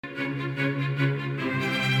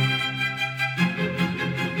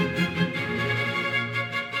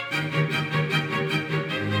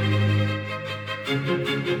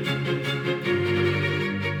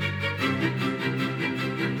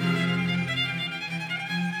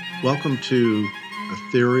Welcome to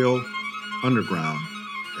Ethereal Underground,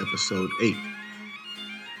 Episode 8.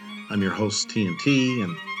 I'm your host, TNT,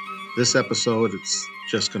 and this episode, it's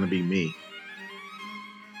just going to be me.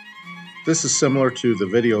 This is similar to the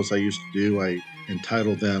videos I used to do. I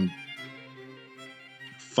entitled them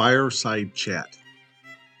Fireside Chat.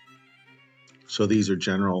 So these are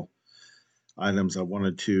general items I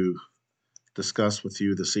wanted to discuss with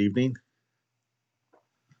you this evening.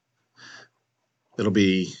 It'll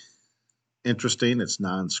be interesting. It's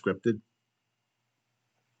non-scripted.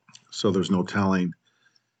 So there's no telling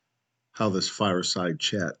how this fireside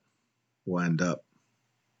chat will end up.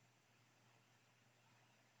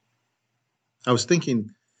 I was thinking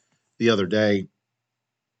the other day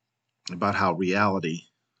about how reality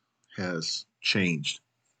has changed.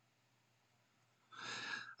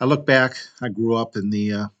 I look back, I grew up in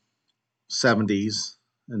the 70s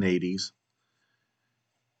and 80s,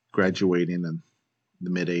 graduating in the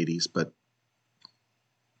mid 80s, but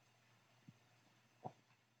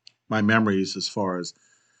my memories as far as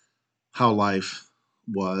how life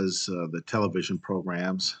was, the television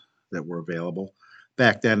programs that were available.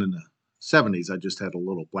 Back then in the 70s, I just had a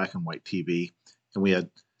little black and white TV, and we had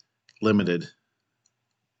limited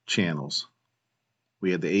channels.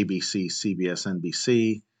 We had the ABC, CBS,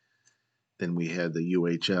 NBC, then we had the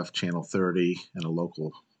UHF Channel 30 and a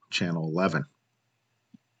local Channel 11.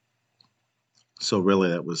 So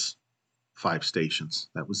really that was 5 stations.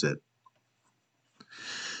 That was it.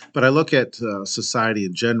 But I look at society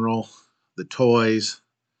in general, the toys,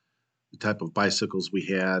 the type of bicycles we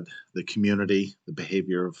had, the community, the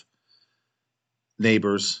behavior of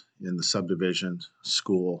neighbors in the subdivision,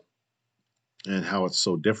 school, and how it's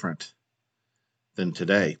so different than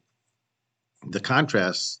today. The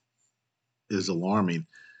contrast is alarming.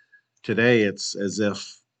 Today, it's as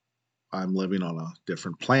if I'm living on a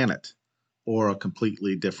different planet or a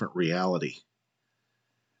completely different reality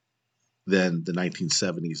than the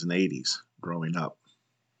 1970s and 80s growing up.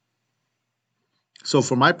 So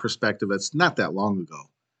from my perspective, it's not that long ago.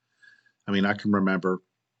 I mean, I can remember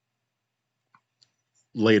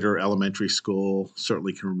later elementary school,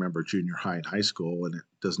 certainly can remember junior high and high school, and it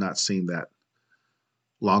does not seem that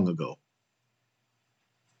long ago.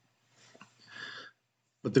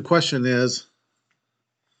 But the question is,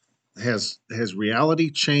 has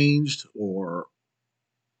reality changed, or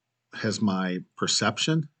has my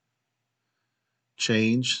perception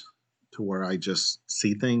changed to where I just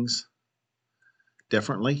see things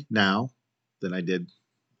differently now than I did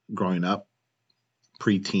growing up,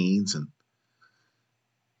 pre-teens and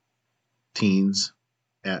teens,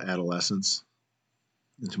 adolescence,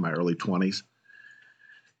 into my early 20s?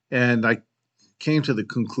 And I came to the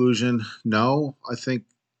conclusion, no, I think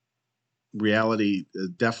reality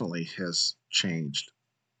definitely has changed.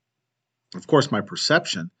 Of course, my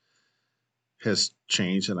perception has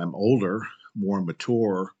changed, and I'm older, more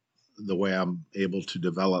mature, the way I'm able to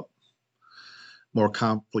develop more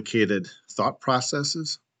complicated thought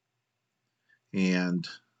processes and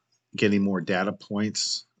getting more data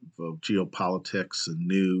points of geopolitics and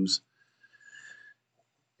news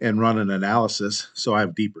and run an analysis. So I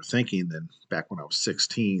have deeper thinking than back when I was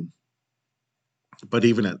 16. But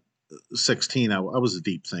even at 16, I was a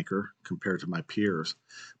deep thinker compared to my peers.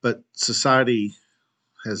 But society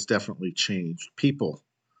has definitely changed. People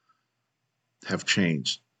have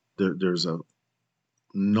changed. There's a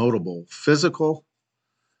notable physical,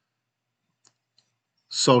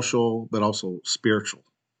 social, but also spiritual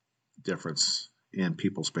difference in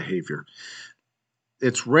people's behavior.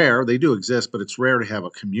 It's rare, they do exist, but it's rare to have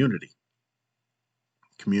a community.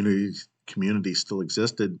 Communities still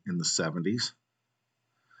existed in the 70s,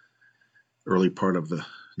 early part of the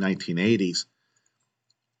 1980s.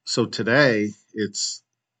 So today, it's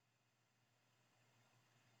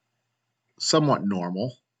somewhat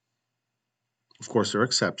normal. Of course, there are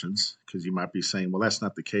exceptions, because you might be saying, well, that's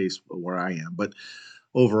not the case where I am. But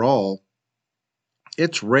overall,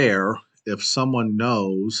 it's rare if someone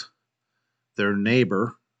knows their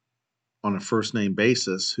neighbor on a first name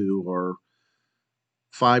basis who are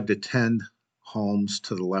 5 to 10 homes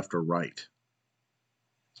to the left or right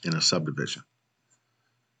in a subdivision.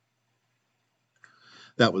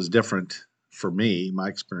 That was different for me. My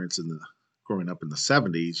experience in the growing up in the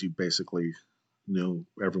 70s, you basically knew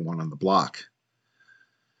everyone on the block.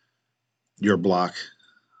 Your block,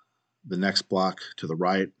 the next block to the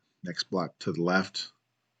right, next block to the left,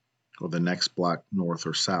 or the next block north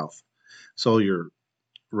or south. So your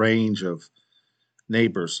range of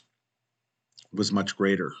neighbors was much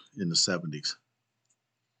greater in the 70s.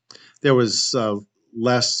 There was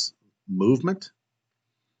less movement,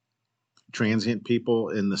 transient people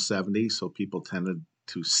in the 70s, so people tended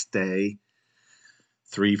to stay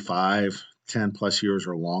 3, 5, 10 plus years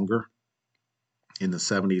or longer in the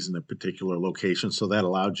 70s in a particular location. So that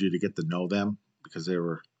allowed you to get to know them because they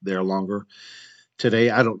were there longer. Today,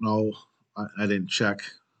 I don't know. I didn't check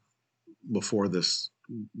before this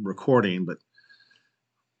recording, but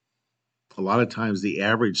a lot of times the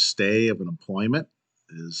average stay of an employment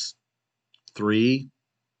is 3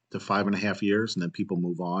 to 5.5 years, and then people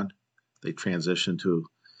move on. They transition to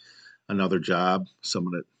another job,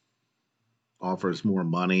 someone that offers more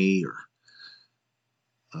money or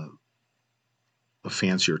uh, a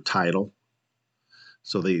fancier title.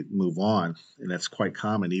 So they move on, and that's quite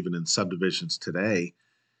common even in subdivisions today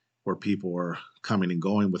where people are coming and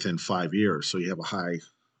going within 5 years. So you have a high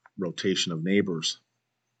rotation of neighbors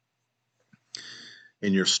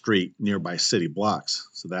in your street nearby city blocks.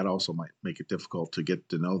 So that also might make it difficult to get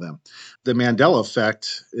to know them. The Mandela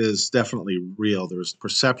effect is definitely real. There's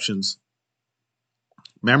perceptions,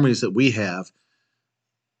 memories that we have,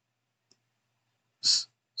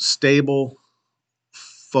 stable,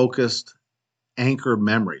 focused, anchor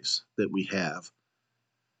memories that we have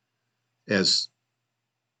as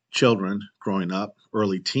children growing up,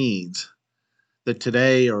 early teens, that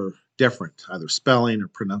today are different, either spelling or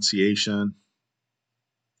pronunciation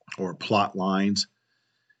or plot lines.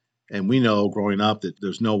 And we know growing up that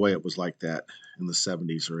there's no way it was like that in the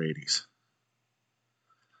 70s or 80s.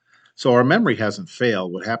 So our memory hasn't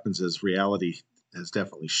failed. What happens is reality has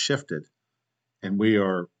definitely shifted, and we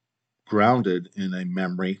are grounded in a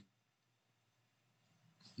memory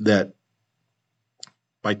that,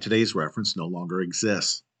 by today's reference, no longer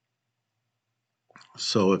exists.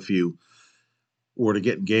 So if you were to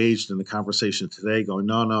get engaged in the conversation today, going,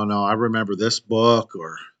 no, no, no, I remember this book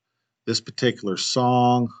or this particular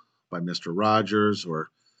song by Mr. Rogers or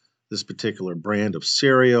this particular brand of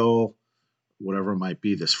cereal, whatever it might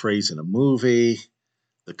be, this phrase in a movie,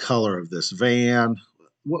 the color of this van,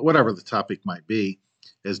 whatever the topic might be,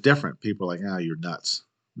 is different. People are like, oh, you're nuts.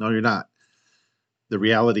 No, you're not. The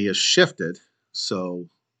reality has shifted. So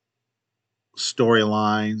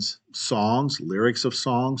storylines, songs, lyrics of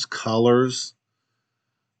songs, colors,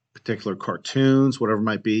 particular cartoons, whatever it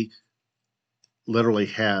might be, literally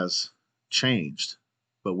has changed.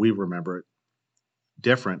 But we remember it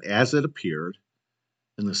different as it appeared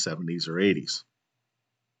in the 70s or 80s.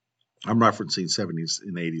 I'm referencing 70s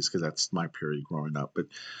and 80s because that's my period growing up. But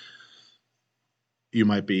you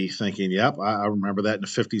might be thinking, yep, I remember that in the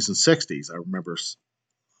 50s and 60s. I remember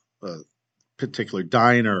a particular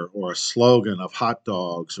diner or a slogan of hot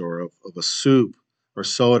dogs or of a soup or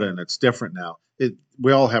soda, and it's different now.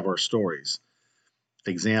 We all have our stories,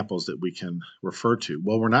 examples that we can refer to.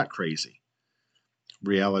 Well, we're not crazy.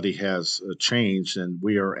 Reality has changed, and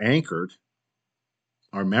we are anchored,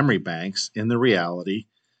 our memory banks, in the reality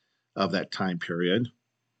of that time period,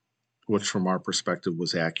 which from our perspective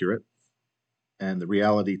was accurate. And the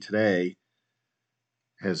reality today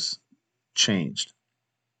has changed.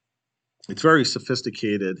 It's very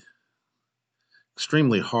sophisticated,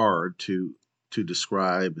 extremely hard to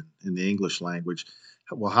describe in the English language.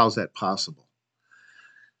 Well, how's that possible?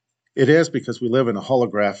 It is because we live in a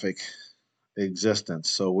holographic existence.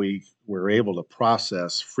 So we're able to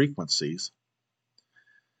process frequencies,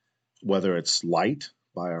 whether it's light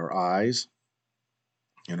by our eyes,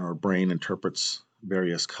 and our brain interprets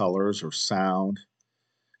various colors or sound,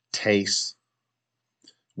 tastes,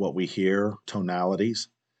 what we hear, tonalities.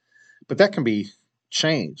 But that can be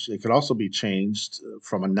changed. It could also be changed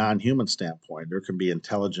from a non human standpoint. There can be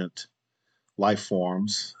intelligent life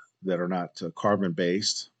forms that are not carbon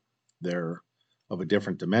based, they're of a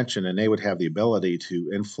different dimension, and they would have the ability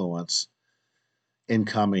to influence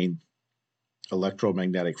incoming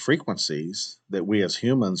electromagnetic frequencies that we as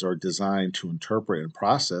humans are designed to interpret and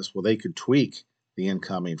process. Well, they could tweak the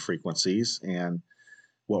incoming frequencies, and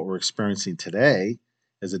what we're experiencing today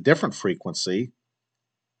is a different frequency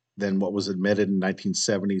than what was admitted in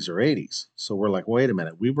 1970s or 80s. So we're like, wait a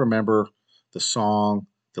minute, we remember the song,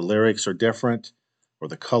 the lyrics are different, or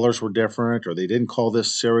the colors were different, or they didn't call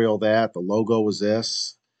this cereal that, the logo was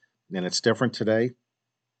this, and it's different today.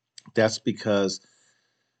 That's because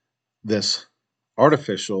this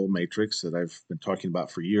artificial matrix that I've been talking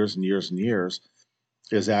about for years and years and years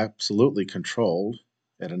is absolutely controlled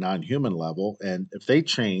at a non human level. And if they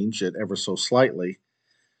change it ever so slightly,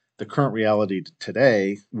 the current reality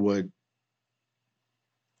today would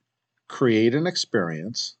create an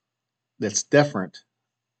experience that's different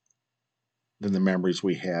than the memories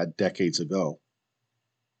we had decades ago.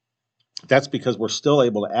 That's because we're still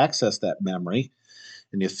able to access that memory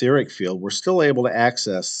in the etheric field. We're still able to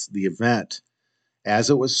access the event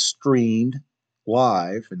as it was streamed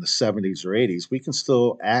live in the 70s or 80s, we can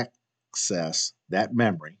still access that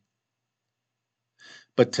memory.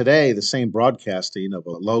 But today, the same broadcasting of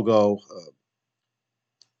a logo,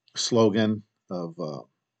 a slogan of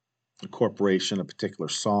a corporation, a particular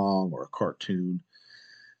song, or a cartoon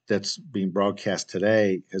that's being broadcast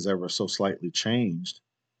today has ever so slightly changed.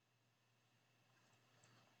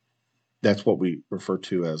 That's what we refer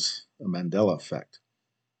to as a Mandela effect.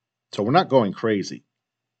 So we're not going crazy.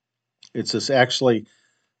 It's just actually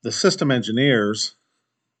the system engineers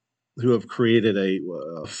who have created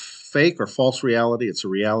a fake or false reality. It's a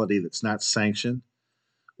reality that's not sanctioned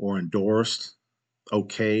or endorsed,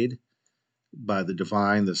 okayed by the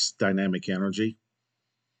divine, this dynamic energy.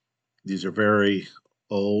 These are very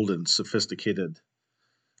old and sophisticated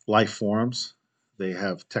life forms. They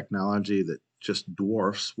have technology that just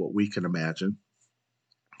dwarfs what we can imagine.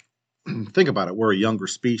 Think about it. We're a younger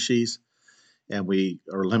species and we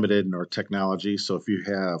are limited in our technology. So if you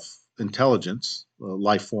have intelligence,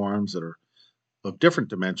 life forms that are of different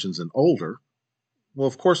dimensions and older, well,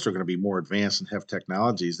 of course, they're going to be more advanced and have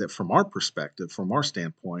technologies that, from our perspective, from our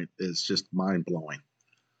standpoint, is just mind blowing.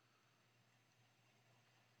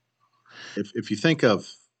 If you think of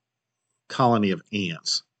colony of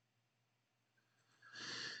ants,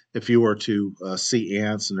 if you were to see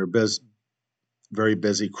ants and they're very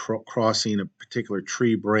busy crossing a particular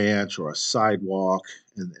tree branch or a sidewalk,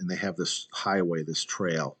 and they have this highway, this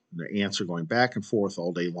trail, and the ants are going back and forth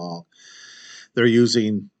all day long. They're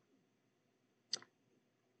using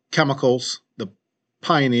chemicals. The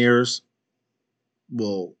pioneers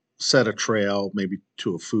will set a trail maybe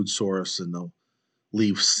to a food source and they'll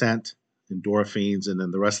leave scent, endorphins, and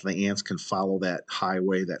then the rest of the ants can follow that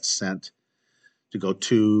highway, that scent, to go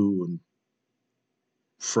to and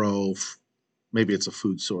fro. Maybe it's a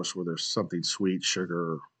food source where there's something sweet,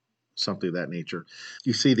 sugar, or something of that nature.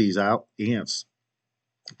 You see these ants,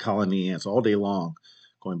 colony ants, all day long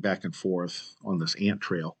going back and forth on this ant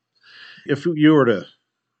trail. If you were to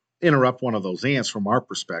interrupt one of those ants from our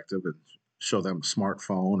perspective and show them a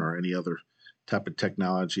smartphone or any other type of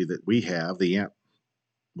technology that we have,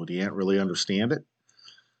 would the ant really understand it?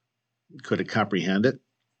 Could it comprehend it?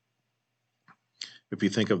 If you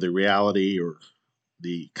think of the reality or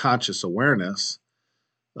the conscious awareness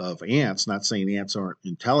of ants, not saying ants aren't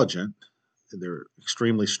intelligent, they're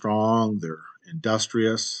extremely strong, they're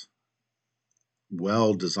industrious,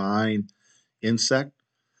 well designed insect.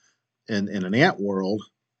 And in an ant world,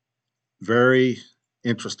 very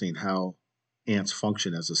interesting how ants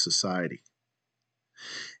function as a society.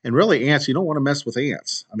 And really, ants, you don't want to mess with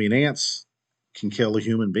ants. I mean, ants can kill a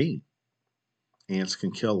human being, ants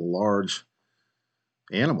can kill a large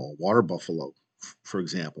animal, water buffalo, for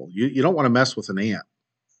example. You don't want to mess with an ant.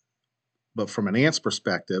 But from an ant's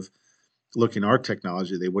perspective, looking at our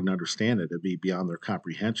technology, they wouldn't understand it. It'd be beyond their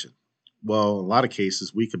comprehension. Well, in a lot of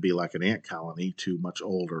cases, we could be like an ant colony to much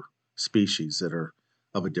older species that are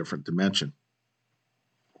of a different dimension.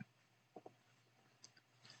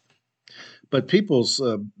 But people's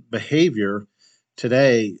behavior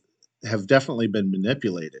today have definitely been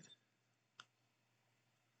manipulated.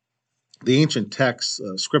 The ancient texts,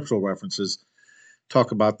 scriptural references,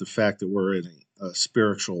 talk about the fact that we're in a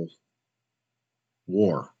spiritual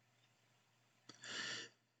war.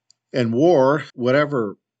 And war,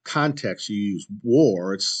 whatever context you use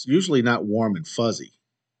war, it's usually not warm and fuzzy.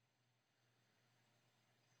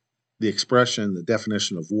 The expression, the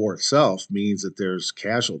definition of war itself means that there's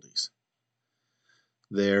casualties.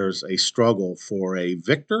 There's a struggle for a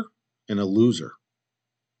victor and a loser.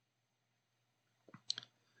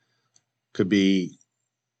 Could be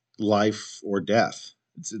life or death.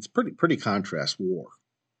 It's pretty contrast war.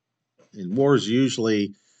 And war is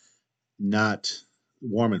usually not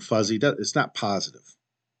warm and fuzzy. It's not positive.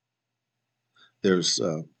 There's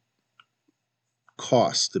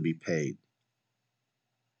costs to be paid.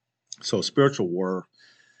 So spiritual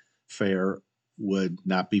warfare would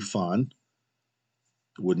not be fun.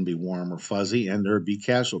 It wouldn't be warm or fuzzy, and there'd be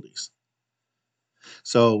casualties.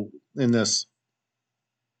 So in this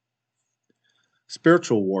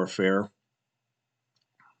spiritual warfare,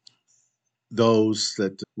 those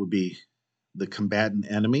that would be the combatant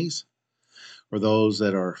enemies or those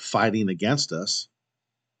that are fighting against us,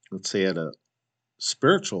 let's say at a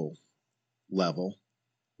spiritual level,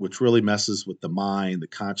 which really messes with the mind, the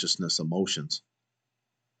consciousness, emotions.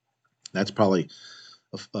 That's probably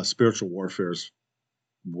a spiritual warfare is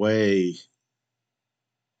way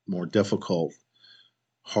more difficult,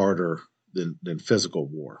 harder than physical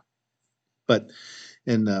war. But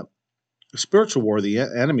in spiritual war, the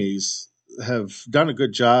enemies have done a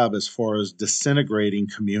good job as far as disintegrating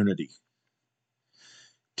community,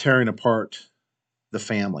 tearing apart the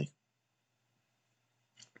family,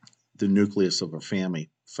 the nucleus of a family,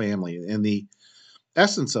 and the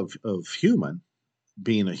essence of human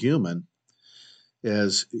being a human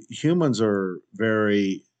is humans are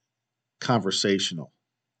very conversational.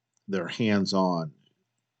 They're hands on.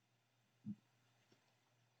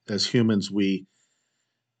 As humans, we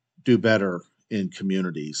do better in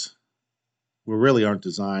communities. We really aren't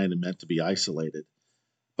designed and meant to be isolated.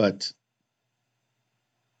 But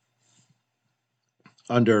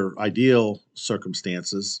under ideal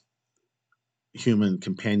circumstances, human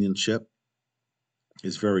companionship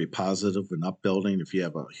is very positive and upbuilding. If you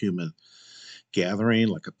have a human gathering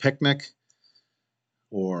like a picnic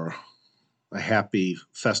or a happy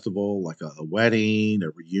festival like a wedding, a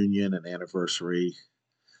reunion, an anniversary,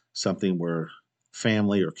 something where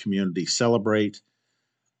family or community celebrate,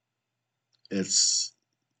 it's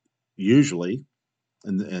usually,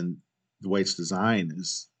 and the way it's designed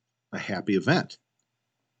is a happy event.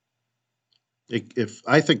 If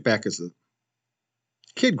I think back as a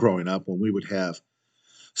kid growing up when we would have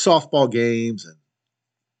softball games and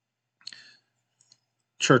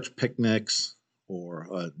church picnics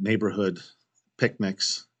or neighborhood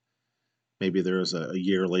picnics, maybe there was a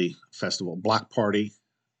yearly festival, block party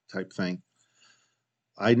type thing.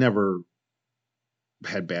 I never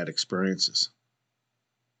had bad experiences.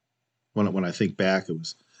 When I think back, it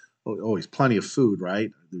was always plenty of food,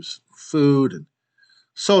 right? There's food and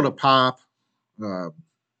soda pop, uh,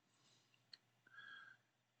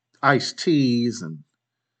 iced teas, and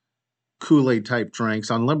Kool-Aid type drinks,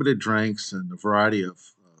 unlimited drinks, and a variety of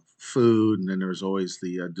food. And then there's always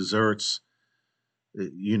the desserts,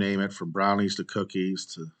 you name it, from brownies to cookies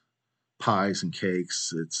to pies and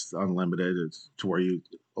cakes. It's unlimited. It's to where you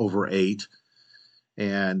overate.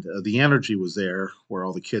 And the energy was there where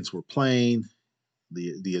all the kids were playing.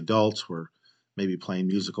 The adults were maybe playing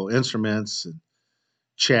musical instruments and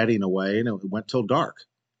chatting away. And it went till dark.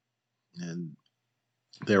 And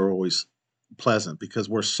they were always pleasant because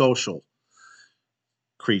we're social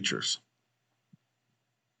creatures.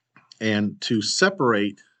 And to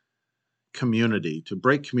separate community, to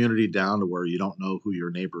break community down to where you don't know who your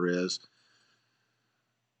neighbor is,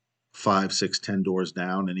 five, six, 10 doors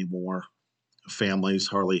down anymore. Families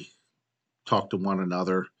hardly talk to one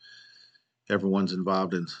another. Everyone's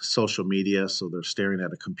involved in social media, so they're staring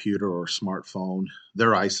at a computer or a smartphone.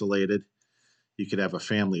 They're isolated. You could have a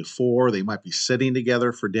family of four. They might be sitting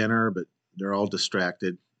together for dinner, but they're all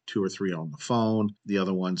distracted. Two or three on the phone. The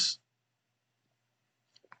other one's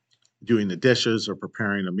doing the dishes or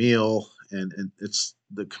preparing a meal, and it's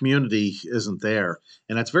the community isn't there,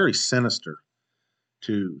 and that's very sinister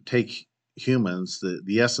to take humans,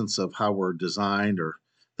 the essence of how we're designed or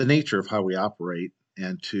the nature of how we operate,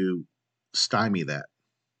 and to stymie that,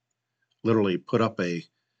 literally put up a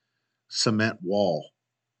cement wall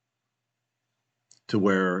to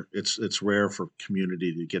where it's rare for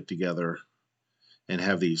community to get together and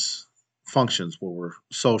have these functions where we're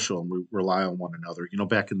social and we rely on one another.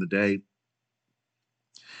 Back in the day,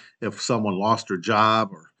 if someone lost their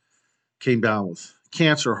job or came down with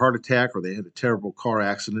cancer or heart attack or they had a terrible car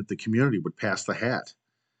accident, the community would pass the hat.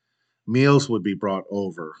 Meals would be brought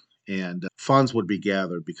over and funds would be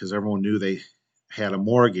gathered because everyone knew they had a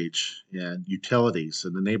mortgage and utilities,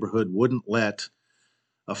 and the neighborhood wouldn't let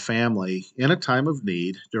a family in a time of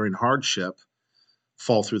need during hardship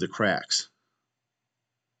fall through the cracks.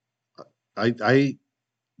 I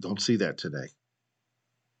don't see that today.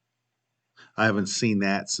 I haven't seen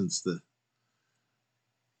that since the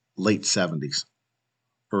late 70s,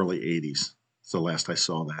 early 80s. It's the last I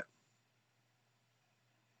saw that.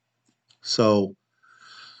 So,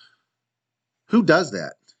 who does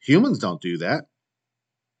that? Humans don't do that.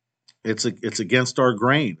 It's against our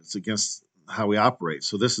grain. It's against how we operate.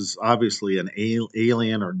 So this is obviously an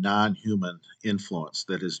alien or non-human influence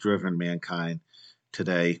that has driven mankind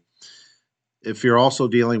today. If you're also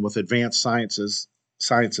dealing with advanced sciences,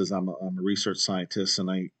 I'm a research scientist, and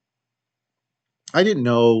I didn't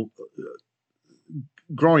know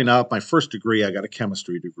growing up. My first degree, I got a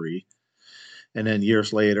chemistry degree, and then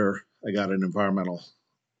years later, I got an environmental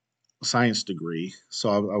science degree.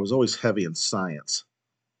 So I was always heavy in science.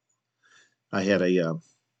 I had a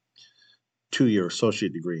 2-year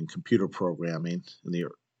associate degree in computer programming in the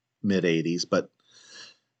mid 80s, but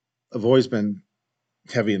I've always been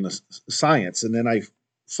heavy in the science. And then I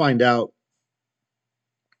find out,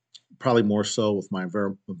 probably more so with my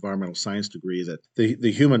environmental science degree, that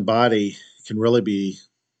the human body can really be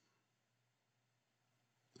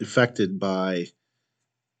affected by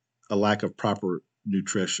a lack of proper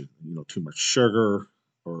nutrition, too much sugar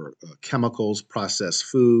or chemicals, processed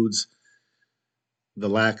foods, the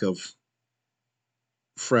lack of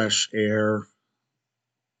fresh air,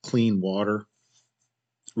 clean water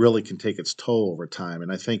really can take its toll over time.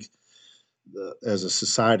 And I think as a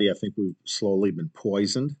society, I think we've slowly been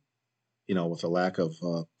poisoned, with a lack of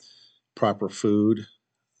proper food.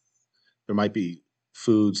 There might be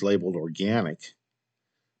foods labeled organic,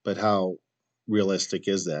 but how realistic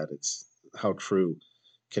is that? It's how true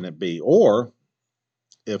can it be? Or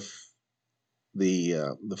if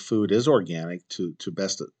the food is organic to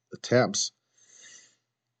best attempts,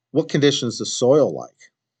 what conditions the soil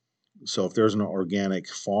like? So if there's an organic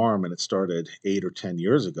farm and it started 8 or 10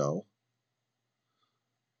 years ago,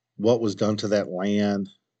 what was done to that land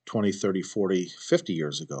 20, 30, 40, 50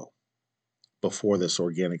 years ago before this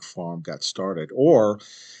organic farm got started? Or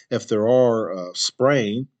if there are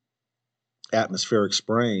spraying, atmospheric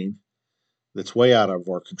spraying, that's way out of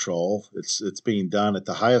our control. It's being done at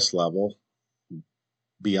the highest level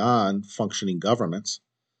beyond functioning governments.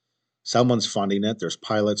 Someone's funding it. There's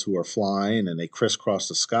pilots who are flying and they crisscross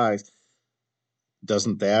the skies.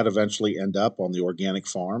 Doesn't that eventually end up on the organic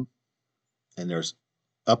farm? And there's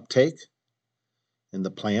uptake in the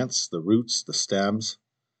plants, the roots, the stems,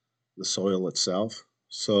 the soil itself.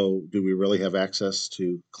 So, do we really have access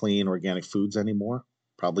to clean organic foods anymore?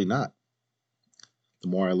 Probably not. The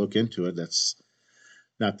more I look into it, that's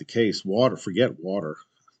not the case. Water, forget water.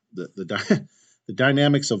 The the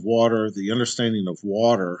dynamics of water, the understanding of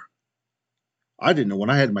water. I didn't know when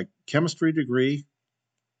I had my chemistry degree.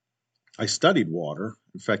 I studied water.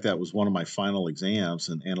 In fact, that was one of my final exams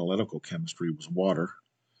in analytical chemistry was water,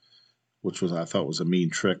 which was I thought was a mean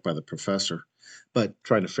trick by the professor. But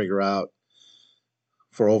trying to figure out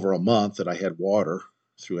for over a month that I had water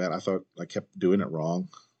throughout, I thought I kept doing it wrong.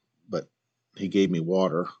 But he gave me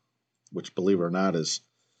water, which, believe it or not, is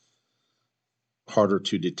harder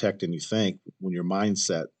to detect than you think when your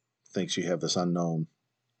mindset thinks you have this unknown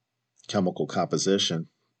chemical composition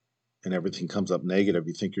and everything comes up negative.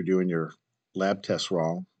 You think you're doing your lab tests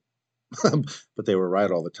wrong, but they were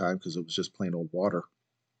right all the time because it was just plain old water.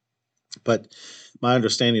 But my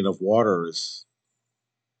understanding of water is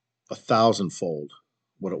a thousandfold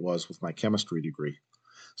what it was with my chemistry degree.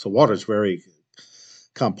 So water is very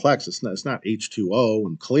complex. It's not H2O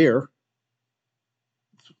and clear.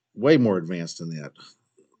 Way more advanced than that.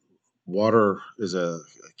 Water is a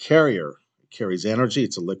carrier. It carries energy.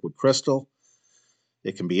 It's a liquid crystal.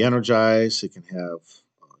 It can be energized. It can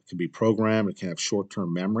be programmed. It can have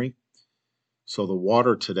short-term memory. So the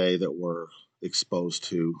water today that we're exposed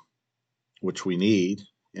to, which we need,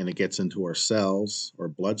 and it gets into our cells or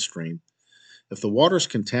bloodstream, if the water's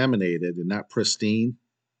contaminated and not pristine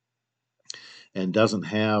and doesn't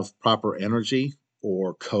have proper energy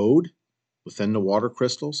or code within the water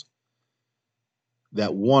crystals, that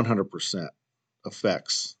 100%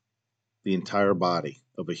 affects the entire body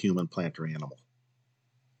of a human, plant, or animal.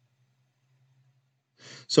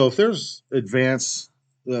 So if there's advanced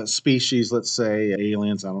species, let's say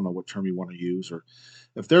aliens, I don't know what term you want to use, or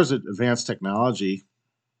if there's an advanced technology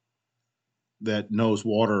that knows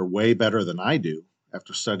water way better than I do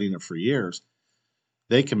after studying it for years,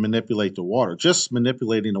 they can manipulate the water. Just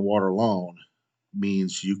manipulating the water alone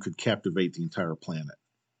means you could captivate the entire planet,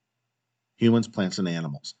 humans, plants, and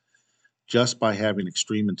animals, just by having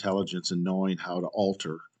extreme intelligence and knowing how to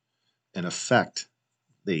alter and affect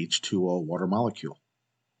the H2O water molecule.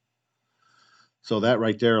 So that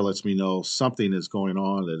right there lets me know something is going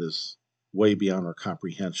on that is way beyond our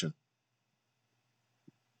comprehension,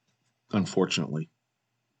 unfortunately.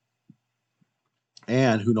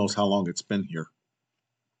 And who knows how long it's been here,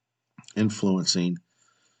 influencing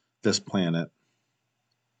this planet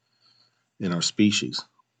and our species.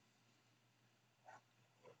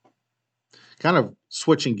 Kind of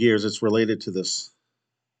switching gears, it's related to this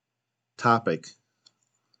topic.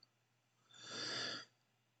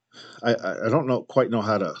 I don't quite know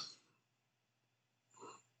how to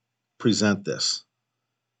present this.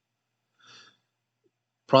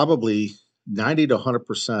 Probably 90 to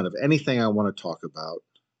 100% of anything I want to talk about,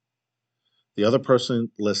 the other person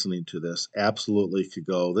listening to this absolutely could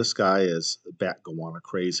go, this guy is bat goanna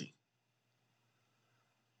crazy.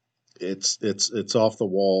 It's off the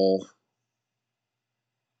wall.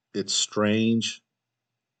 It's strange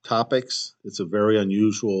topics. It's a very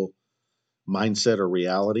unusual mindset or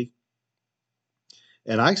reality.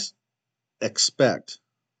 And I expect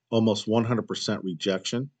almost 100%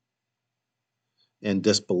 rejection and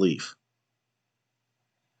disbelief.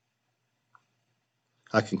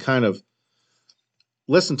 I can kind of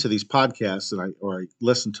listen to these podcasts or I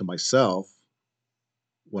listen to myself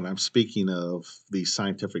when I'm speaking of these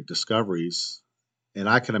scientific discoveries, and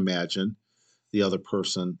I can imagine the other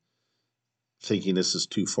person thinking this is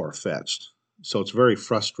too far fetched. So it's very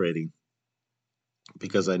frustrating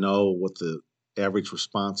because I know what the average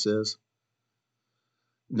response is.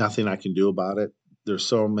 Nothing I can do about it. There's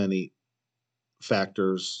so many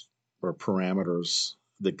factors or parameters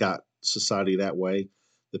that got society that way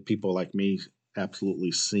that people like me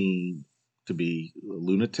absolutely seem to be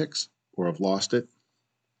lunatics or have lost it.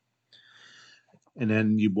 And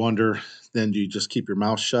then you wonder, then do you just keep your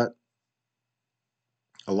mouth shut?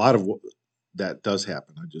 A lot of that does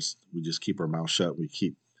happen. We just keep our mouth shut. We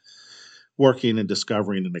keep working and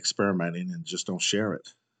discovering and experimenting and just don't share it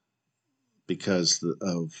because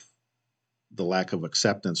of the lack of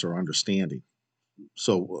acceptance or understanding.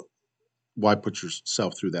 So why put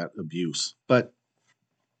yourself through that abuse? But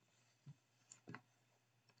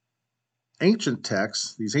ancient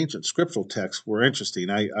texts, these ancient scriptural texts, were interesting.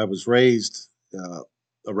 I was raised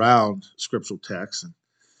around scriptural texts and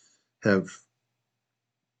have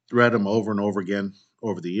read them over and over again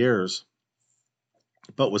over the years.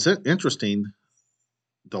 But what's interesting,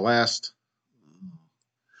 the last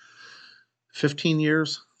 15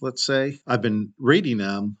 years, let's say, I've been reading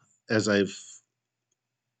them as I've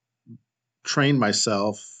trained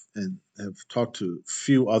myself and have talked to a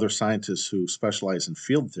few other scientists who specialize in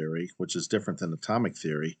field theory, which is different than atomic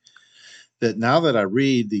theory. That now that I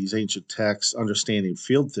read these ancient texts, understanding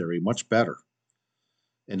field theory much better,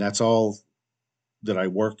 and that's all that I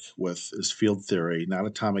work with is field theory, not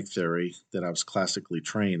atomic theory that I was classically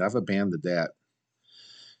trained. I've abandoned that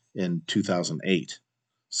in 2008.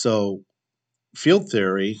 So, field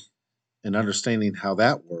theory and understanding how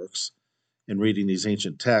that works and reading these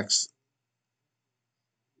ancient texts,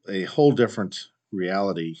 a whole different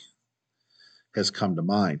reality has come to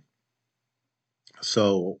mind.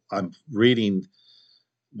 So, I'm reading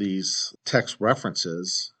these text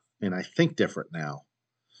references and I think different now.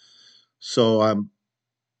 So, I'm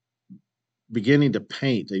beginning to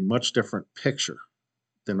paint a much different picture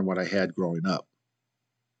than what I had growing up.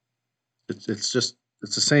 It's the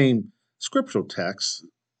same scriptural text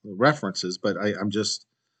references, but I'm just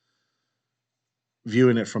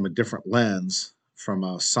viewing it from a different lens, from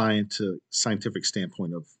a scientific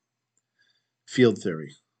standpoint of field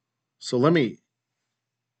theory. So let me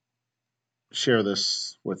share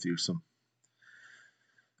this with you, some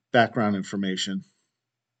background information.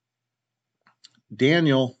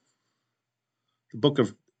 Daniel, the book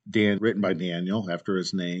of Dan, written by Daniel after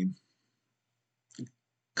his name,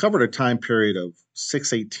 covered a time period of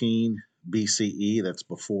 618 BCE, that's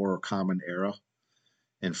before Common Era,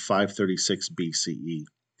 and 536 BCE.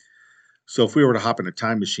 So if we were to hop in a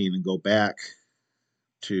time machine and go back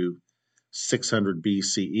to 600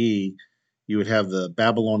 BCE, you would have the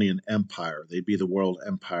Babylonian Empire. They'd be the world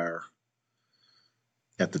empire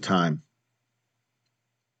at the time.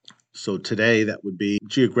 So today that would be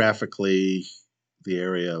geographically the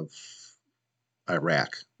area of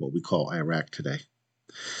Iraq, what we call Iraq today.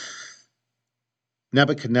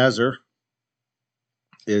 Nebuchadnezzar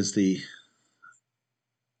is the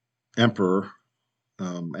emperor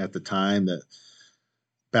at the time. That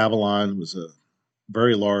Babylon was a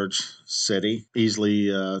very large city, easily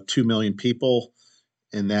 2 million people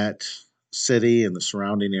in that city and the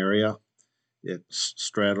surrounding area. It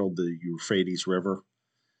straddled the Euphrates River.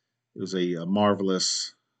 It was a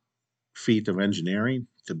marvelous feat of engineering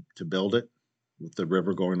to build it with the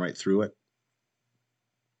river going right through it.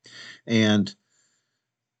 And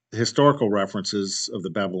the historical references of the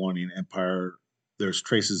Babylonian Empire, there's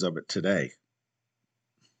traces of it today,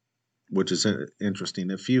 which is interesting.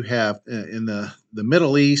 If you have in the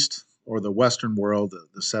Middle East or the Western world,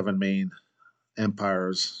 the seven main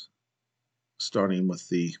empires, starting with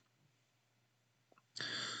the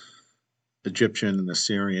Egyptian and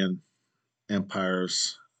Assyrian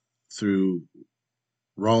empires through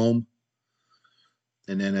Rome,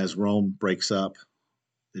 and then as Rome breaks up,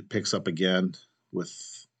 it picks up again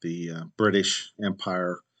with the British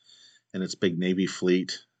Empire and its big Navy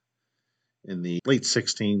fleet in the late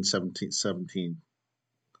 16th, 17th,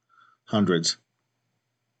 1700s.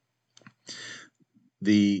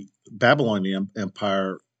 The Babylonian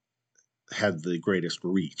Empire had the greatest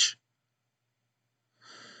reach,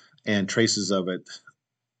 and traces of it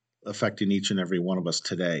affecting each and every one of us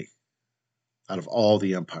today out of all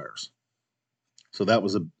the empires. So that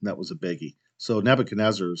was a biggie. So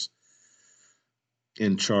Nebuchadnezzar's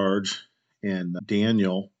in charge, and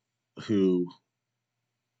Daniel, who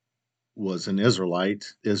was an Israelite.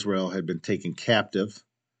 Israel had been taken captive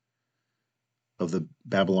of the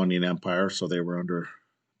Babylonian Empire, so they were under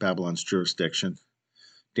Babylon's jurisdiction.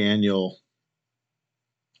 Daniel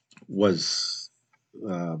was,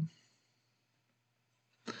 uh,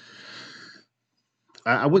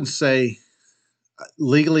 I wouldn't say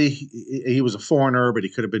legally he was a foreigner, but he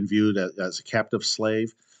could have been viewed as a captive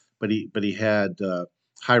slave. But he had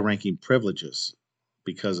high-ranking privileges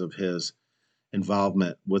because of his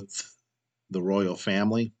involvement with the royal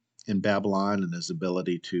family in Babylon and his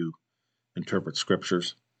ability to interpret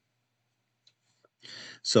scriptures.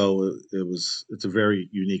 So it's a very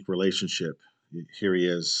unique relationship. Here he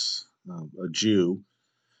is, a Jew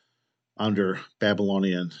under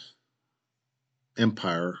Babylonian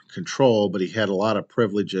empire control, but he had a lot of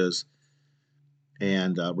privileges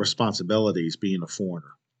and responsibilities being a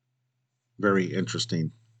foreigner. Very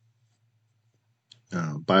interesting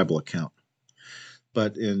Bible account.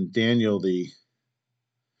 But in Daniel, the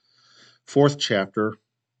fourth chapter,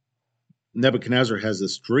 Nebuchadnezzar has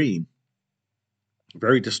this dream,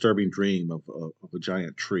 very disturbing dream of a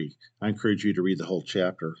giant tree. I encourage you to read the whole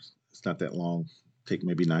chapter. It's not that long, take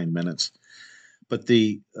maybe 9 minutes. But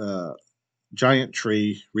the giant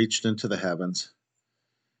tree reached into the heavens,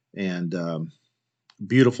 and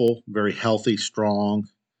beautiful, very healthy, strong,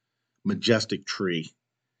 majestic tree.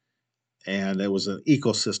 And it was an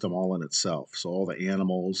ecosystem all in itself. So all the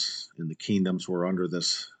animals in the kingdoms were under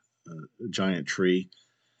this giant tree.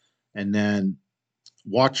 And then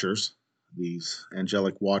watchers, these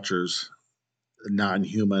angelic watchers,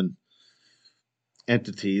 non-human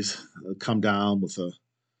entities, come down with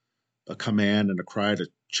a command and a cry to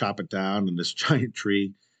chop it down. And this giant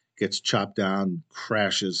tree gets chopped down,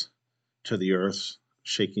 crashes to the earth,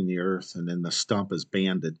 shaking the earth, and then the stump is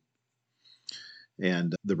banded.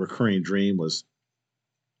 And the recurring dream was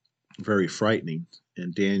very frightening.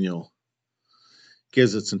 And Daniel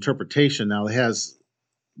gives its interpretation. Now, it has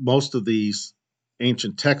most of these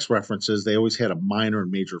ancient text references, they always had a minor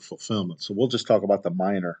and major fulfillment. So we'll just talk about the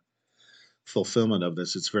minor fulfillment of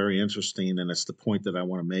this. It's very interesting, and it's the point that I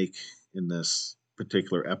want to make in this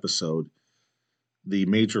particular episode. The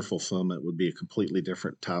major fulfillment would be a completely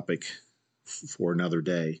different topic for another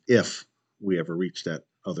day, if we ever reach that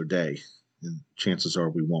other day. And chances are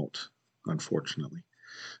we won't, unfortunately.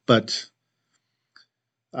 But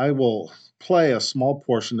I will play a small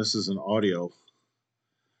portion. This is an audio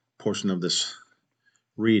portion of this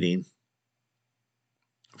reading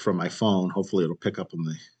from my phone. Hopefully, it'll pick up on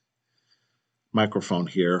the microphone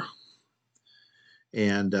here.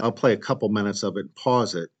 And I'll play a couple minutes of it,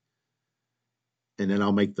 pause it, and then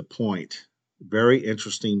I'll make the point. Very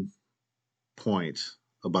interesting point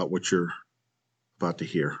about what you're about to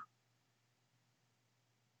hear.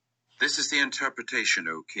 This is the interpretation,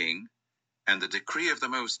 O king, and the decree of the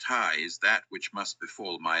Most High is that which must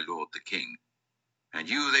befall my lord the king. And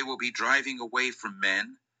you they will be driving away from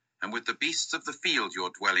men, and with the beasts of the field your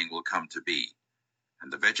dwelling will come to be.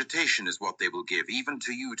 And the vegetation is what they will give even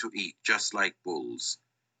to you to eat, just like bulls.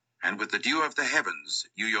 And with the dew of the heavens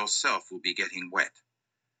you yourself will be getting wet.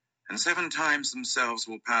 And 7 times themselves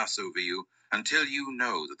will pass over you, until you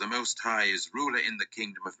know that the Most High is ruler in the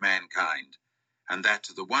kingdom of mankind, and that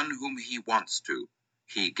to the one whom he wants to,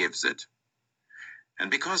 he gives it.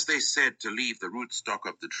 And because they said to leave the rootstock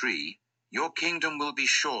of the tree, your kingdom will be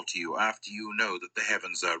sure to you after you know that the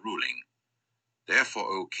heavens are ruling. Therefore,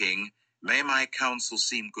 O king, may my counsel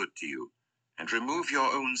seem good to you, and remove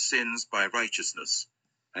your own sins by righteousness,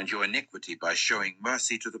 and your iniquity by showing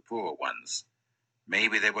mercy to the poor ones.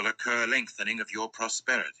 Maybe there will occur lengthening of your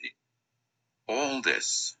prosperity. All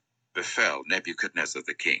this befell Nebuchadnezzar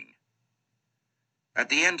the king. At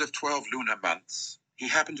the end of 12 lunar months, he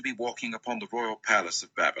happened to be walking upon the royal palace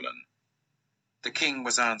of Babylon. The king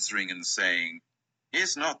was answering and saying,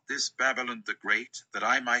 Is not this Babylon the great, that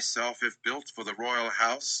I myself have built for the royal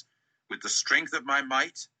house, with the strength of my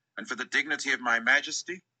might, and for the dignity of my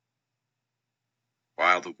majesty?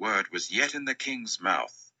 While the word was yet in the king's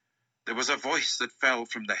mouth, there was a voice that fell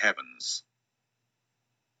from the heavens.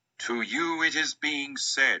 To you it is being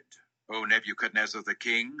said, O Nebuchadnezzar the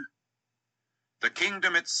king, the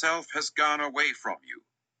kingdom itself has gone away from you,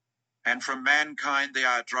 and from mankind they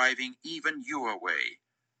are driving even you away,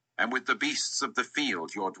 and with the beasts of the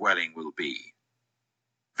field your dwelling will be.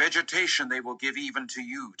 Vegetation they will give even to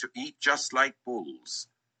you to eat just like bulls,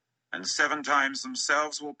 and 7 times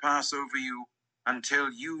themselves will pass over you,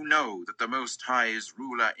 until you know that the Most High is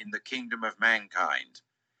ruler in the kingdom of mankind,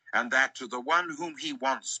 and that to the one whom he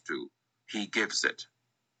wants to, he gives it.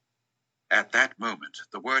 At that moment,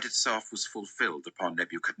 the word itself was fulfilled upon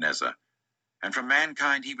Nebuchadnezzar, and from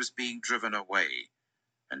mankind he was being driven away,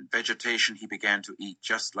 and vegetation he began to eat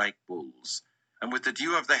just like bulls, and with the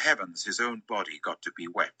dew of the heavens his own body got to be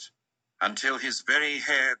wet, until his very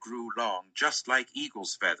hair grew long, just like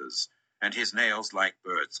eagle's feathers, and his nails like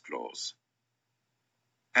bird's claws.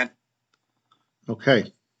 And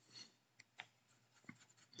Okay.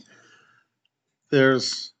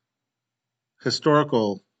 There's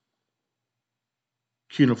historical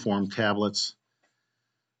cuneiform tablets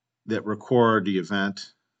that record the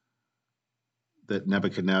event that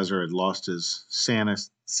Nebuchadnezzar had lost his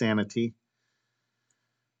sanity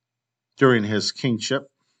during his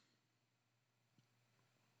kingship.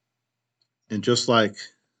 And just like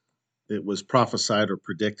it was prophesied or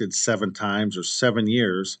predicted 7 times, or 7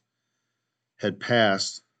 years had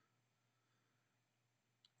passed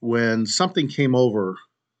when something came over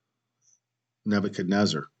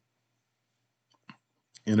Nebuchadnezzar.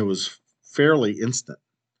 And it was fairly instant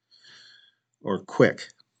or quick.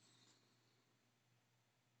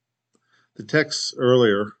 The text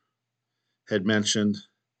earlier had mentioned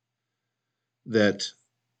that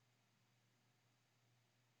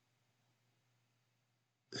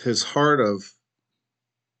his heart of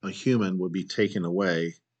a human would be taken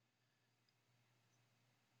away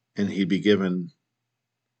and he'd be given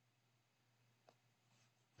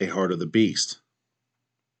a heart of the beast.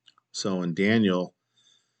 So in Daniel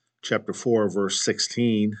chapter 4, verse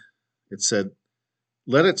 16, it said,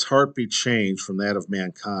 "Let its heart be changed from that of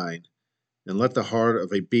mankind, and let the heart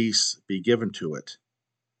of a beast be given to it,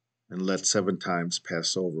 and let 7 times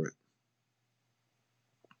pass over it."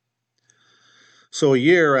 So a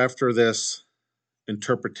year after this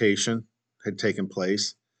interpretation had taken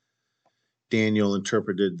place, Daniel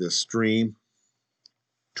interpreted this dream.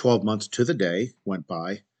 12 months to the day went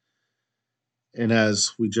by. And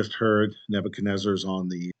as we just heard, Nebuchadnezzar's on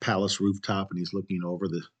the palace rooftop and he's looking over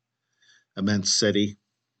the immense city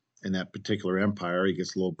in that particular empire. He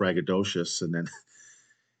gets a little braggadocious, and then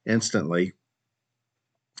instantly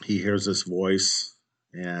he hears this voice,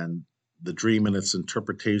 and the dream and its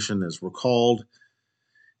interpretation is recalled.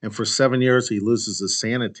 And for 7 years, he loses his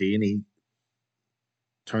sanity and he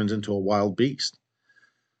turns into a wild beast.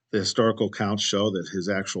 The historical accounts show that his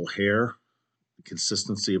actual hair, the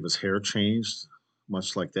consistency of his hair changed,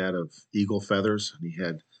 much like that of eagle feathers, and he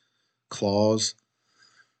had claws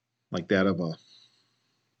like that of a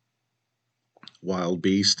wild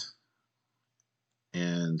beast.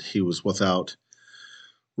 And he was without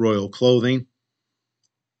royal clothing,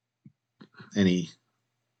 and he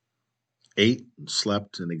ate and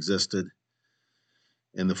slept and existed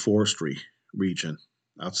in the forestry region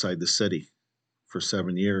outside the city for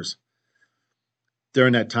 7 years.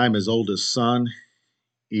 During that time, his oldest son,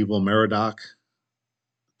 evil Merodach,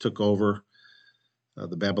 took over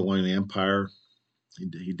the Babylonian Empire.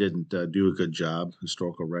 He didn't do a good job.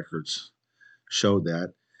 Historical records showed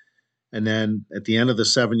that. And then at the end of the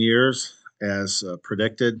 7 years, as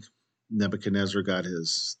predicted, Nebuchadnezzar got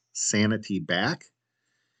his sanity back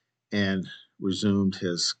and resumed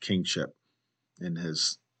his kingship. And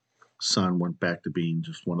his son went back to being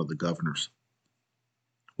just one of the governors.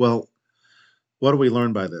 Well, what do we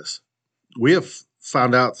learn by this? We have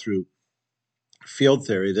found out through field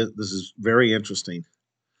theory that this is very interesting.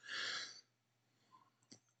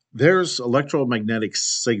 There's electromagnetic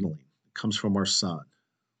signaling that comes from our sun.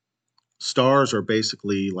 Stars are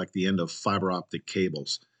basically like the end of fiber optic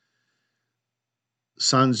cables.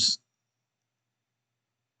 Suns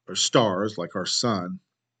or stars, like our sun,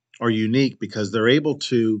 are unique because they're able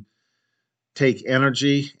to take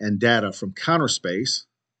energy and data from counter space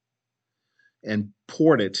and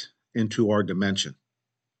port it into our dimension.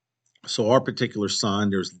 So our particular sun,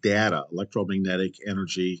 there's data, electromagnetic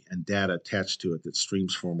energy and data attached to it that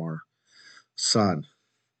streams from our sun.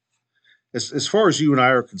 As far as you and I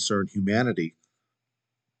are concerned, humanity,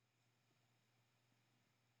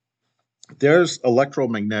 there's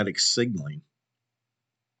electromagnetic signaling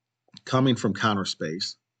coming from counter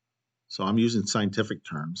space. So I'm using scientific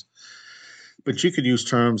terms, but you could use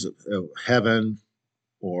terms of heaven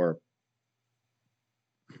or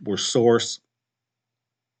where source,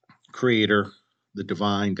 creator, the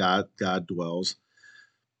divine God dwells.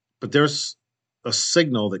 But there's a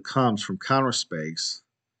signal that comes from counter space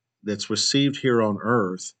that's received here on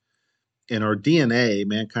Earth, and our DNA,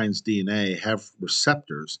 mankind's DNA, have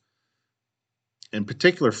receptors, and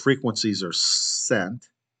particular frequencies are sent,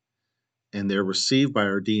 and they're received by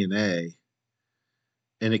our DNA,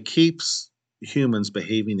 and it keeps humans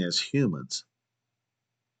behaving as humans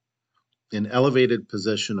in elevated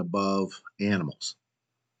position above animals.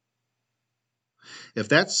 If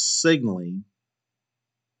that signaling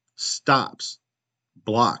stops,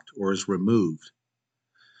 blocked, or is removed,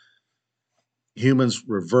 humans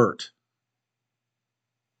revert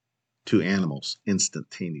to animals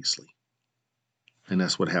instantaneously. And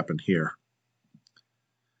that's what happened here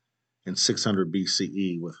in 600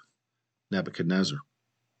 BCE with Nebuchadnezzar.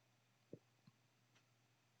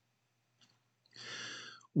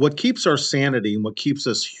 What keeps our sanity and what keeps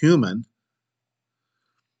us human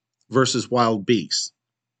versus wild beasts.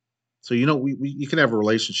 So, you can have a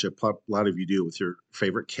relationship, a lot of you do, with your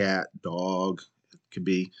favorite cat, dog. It could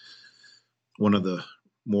be one of the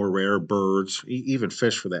more rare birds, even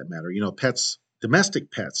fish for that matter. Pets, domestic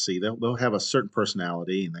pets, see, they'll have a certain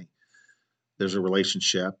personality, and there's a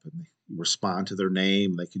relationship, and they respond to their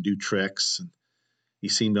name. They can do tricks, and you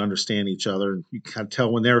seem to understand each other. And you can kind of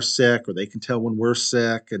tell when they're sick, or they can tell when we're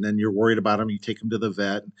sick, and then you're worried about them. You take them to the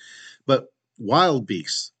vet. But wild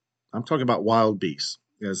beasts, I'm talking about wild beasts,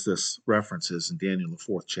 as this references in Daniel, the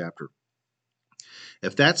fourth chapter.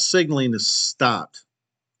 If that signaling is stopped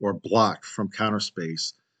or blocked from counter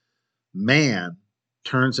space, man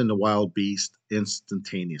turns into wild beast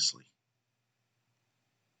instantaneously.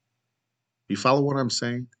 You follow what I'm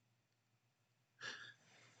saying?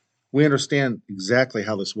 We understand exactly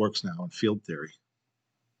how this works now in field theory.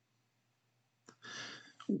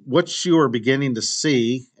 What you are beginning to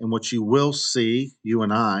see, and what you will see, you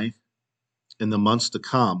and I, in the months to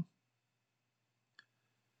come,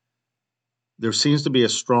 there seems to be a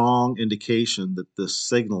strong indication that this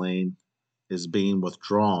signaling is being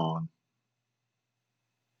withdrawn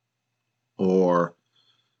or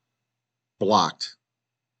blocked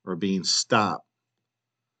or being stopped,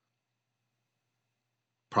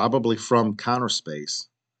 probably from counter space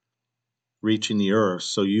reaching the earth.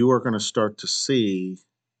 So you are going to start to see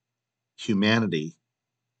humanity,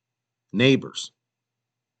 neighbors,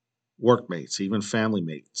 workmates, even family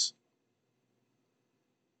mates.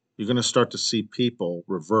 You're going to start to see people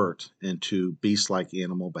revert into beast-like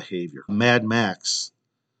animal behavior. Mad Max,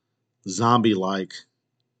 zombie-like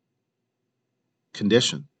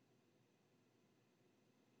condition.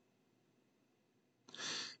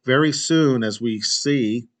 Very soon, as we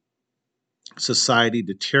see society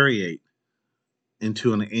deteriorate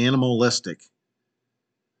into an animalistic,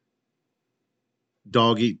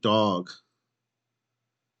 dog-eat-dog,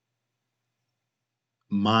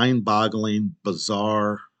 mind-boggling,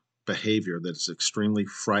 bizarre behavior that's extremely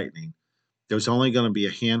frightening, there's only going to be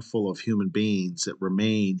a handful of human beings that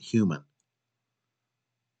remain human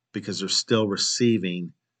because they're still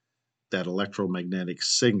receiving that electromagnetic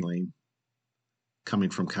signaling coming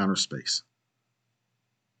from counter space.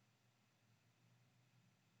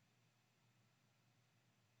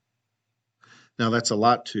 Now, that's a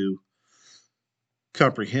lot to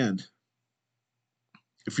comprehend.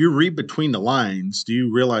 If you read between the lines, do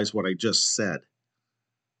you realize what I just said?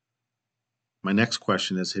 My next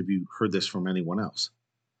question is, have you heard this from anyone else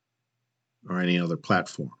or any other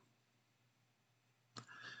platform?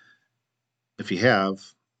 If you have,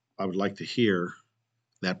 I would like to hear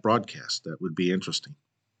that broadcast. That would be interesting.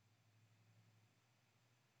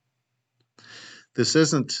 This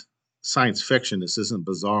isn't science fiction. This isn't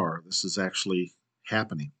bizarre. This is actually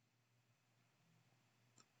happening.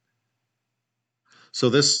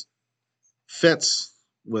 So this fits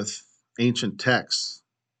with ancient texts.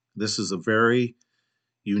 This is a very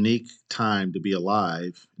unique time to be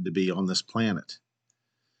alive, to be on this planet,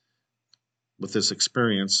 with this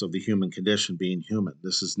experience of the human condition being human.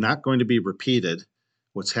 This is not going to be repeated,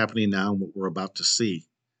 what's happening now and what we're about to see.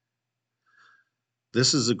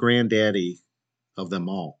 This is the granddaddy of them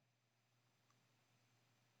all.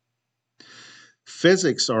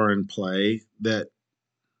 Physics are in play that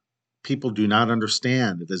people do not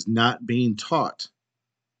understand. It is not being taught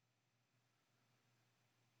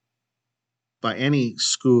by any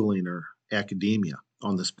schooling or academia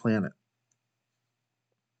on this planet.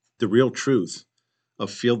 The real truth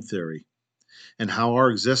of field theory and how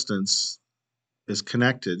our existence is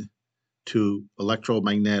connected to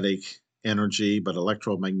electromagnetic energy, but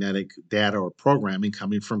electromagnetic data or programming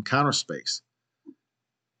coming from counter space.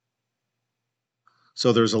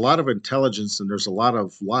 So there's a lot of intelligence and there's a lot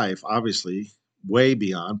of life, obviously, way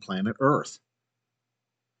beyond planet Earth.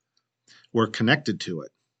 We're connected to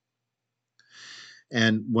it.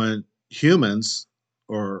 And when humans,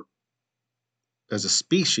 or as a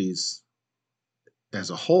species, as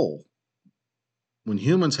a whole, when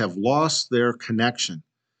humans have lost their connection,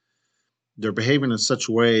 they're behaving in such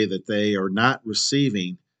a way that they are not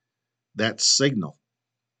receiving that signal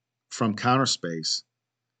from counter space,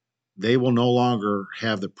 they will no longer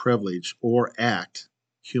have the privilege or act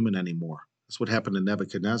human anymore. That's what happened to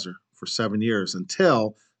Nebuchadnezzar for 7 years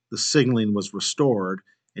until the signaling was restored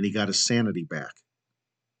and he got his sanity back.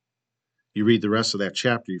 You read the rest of that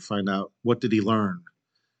chapter, you find out, what did he learn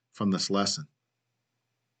from this lesson?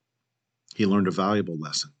 He learned a valuable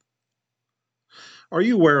lesson. Are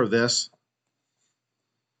you aware of this?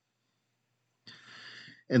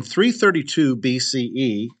 In 332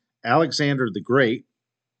 BCE, Alexander the Great,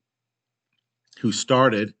 who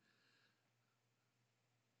started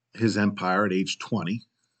his empire at age 20,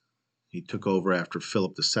 He took over after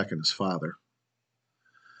Philip II, his father.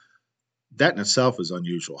 That in itself is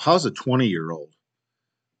unusual. How's a 20-year-old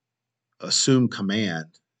assume command?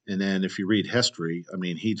 And then if you read history, I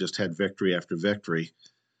mean, he just had victory after victory,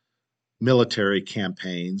 military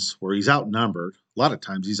campaigns where he's outnumbered. A lot of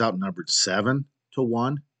times he's outnumbered 7-1,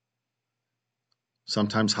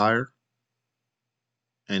 sometimes higher.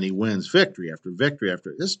 And he wins victory after victory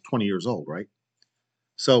after. This is 20 years old, right?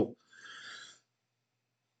 So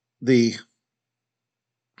the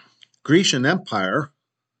Grecian Empire,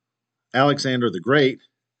 Alexander the Great,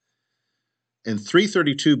 in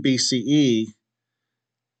 332 BCE,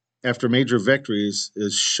 after major victories,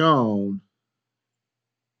 is shown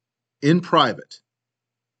in private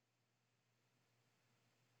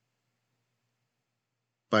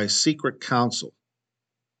by a secret council,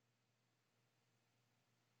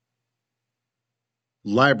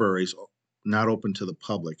 libraries not open to the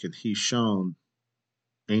public, and he's shown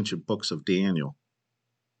ancient books of Daniel.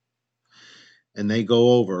 And they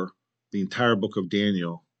go over the entire book of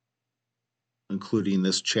Daniel, including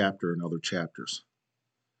this chapter and other chapters.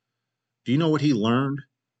 Do you know what he learned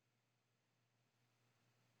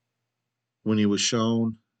when he was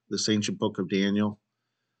shown this ancient book of Daniel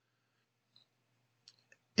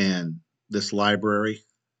and this library?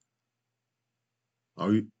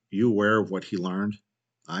 Are you aware of what he learned?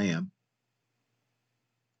 I am.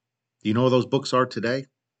 Do you know what those books are today?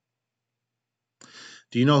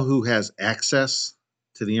 Do you know who has access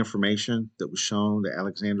to the information that was shown to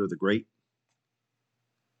Alexander the Great?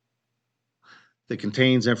 That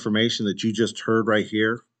contains information that you just heard right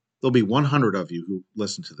here. There'll be 100 of you who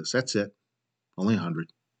listen to this. That's it. Only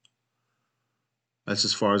 100. That's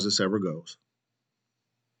as far as this ever goes.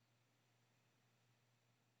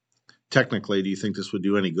 Technically, do you think this would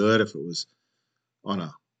do any good if it was on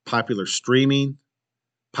a popular streaming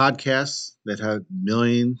podcast that had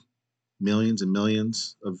millions and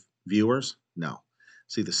millions of viewers? No.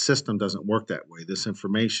 See, the system doesn't work that way. This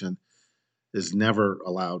information is never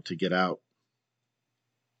allowed to get out.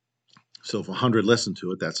 So if 100 listen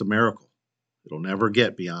to it, that's a miracle. It'll never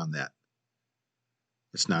get beyond that.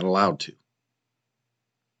 It's not allowed to.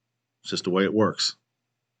 It's just the way it works,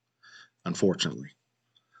 unfortunately.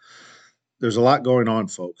 There's a lot going on,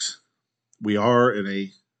 folks. We are in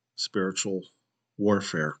a spiritual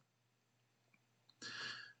warfare.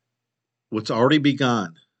 What's already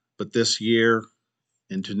begun, but this year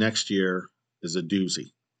into next year is a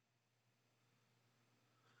doozy.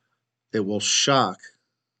 It will shock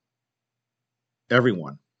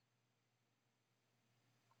everyone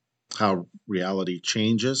how reality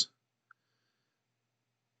changes,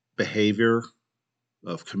 behavior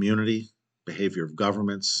of community, behavior of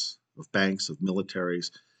governments, of banks, of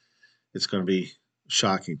militaries. It's going to be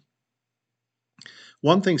shocking.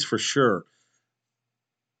 One thing's for sure,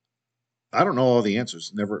 I don't know all the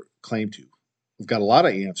answers, never claim to. We've got a lot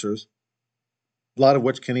of answers, a lot of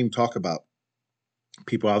which can't even talk about.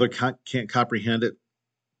 People either can't comprehend it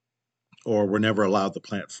or were never allowed the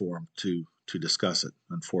platform to discuss it,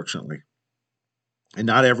 unfortunately. And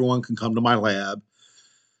not everyone can come to my lab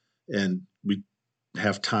and we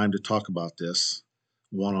have time to talk about this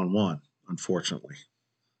one-on-one, unfortunately.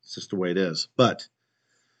 It's just the way it is. But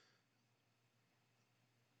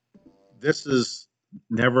this is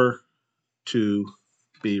never to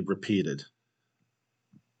be repeated,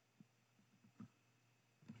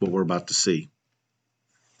 what we're about to see.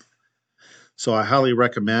 So I highly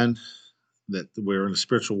recommend that we're in a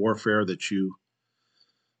spiritual warfare, that you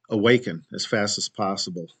awaken as fast as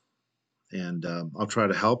possible. And I'll try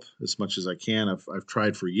to help as much as I can. I've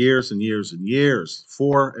tried for years and years and years,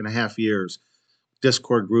 4.5 years,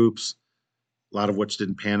 Discord groups, a lot of which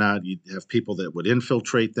didn't pan out. You'd have people that would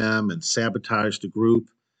infiltrate them and sabotage the group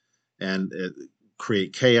and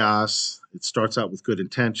create chaos. It starts out with good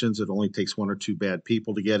intentions. It only takes 1 or 2 bad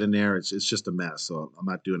people to get in there. It's just a mess. So I'm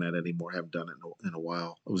not doing that anymore. I haven't done it in a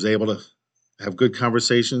while. I was able to have good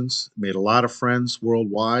conversations, made a lot of friends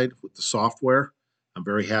worldwide with the software. I'm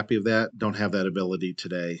very happy with that. Don't have that ability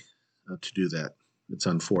today to do that. It's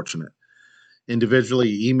unfortunate.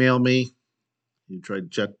 Individually, email me. You try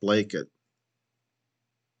Jet Blake at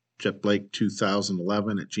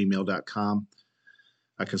jetblake2011@gmail.com.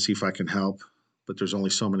 I can see if I can help, but there's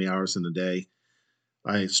only so many hours in the day.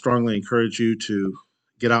 I strongly encourage you to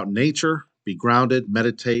get out in nature, be grounded,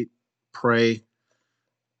 meditate, pray.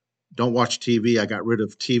 Don't watch TV. I got rid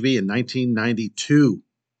of TV in 1992.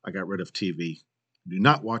 I got rid of TV. Do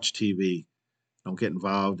not watch TV. Don't get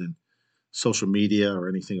involved in social media or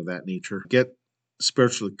anything of that nature. Get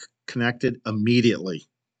spiritually connected immediately.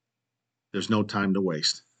 There's no time to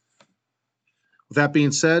waste. With that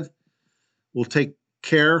being said, we'll take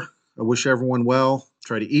care I wish everyone well.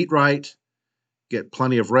 Try to eat right, get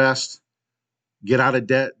plenty of rest, get out of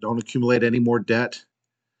debt, don't accumulate any more debt.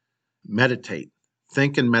 Meditate,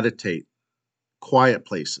 think and meditate, quiet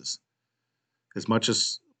places as much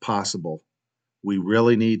as possible. We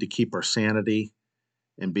really need to keep our sanity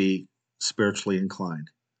and be spiritually inclined.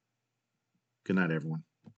 Good night, everyone.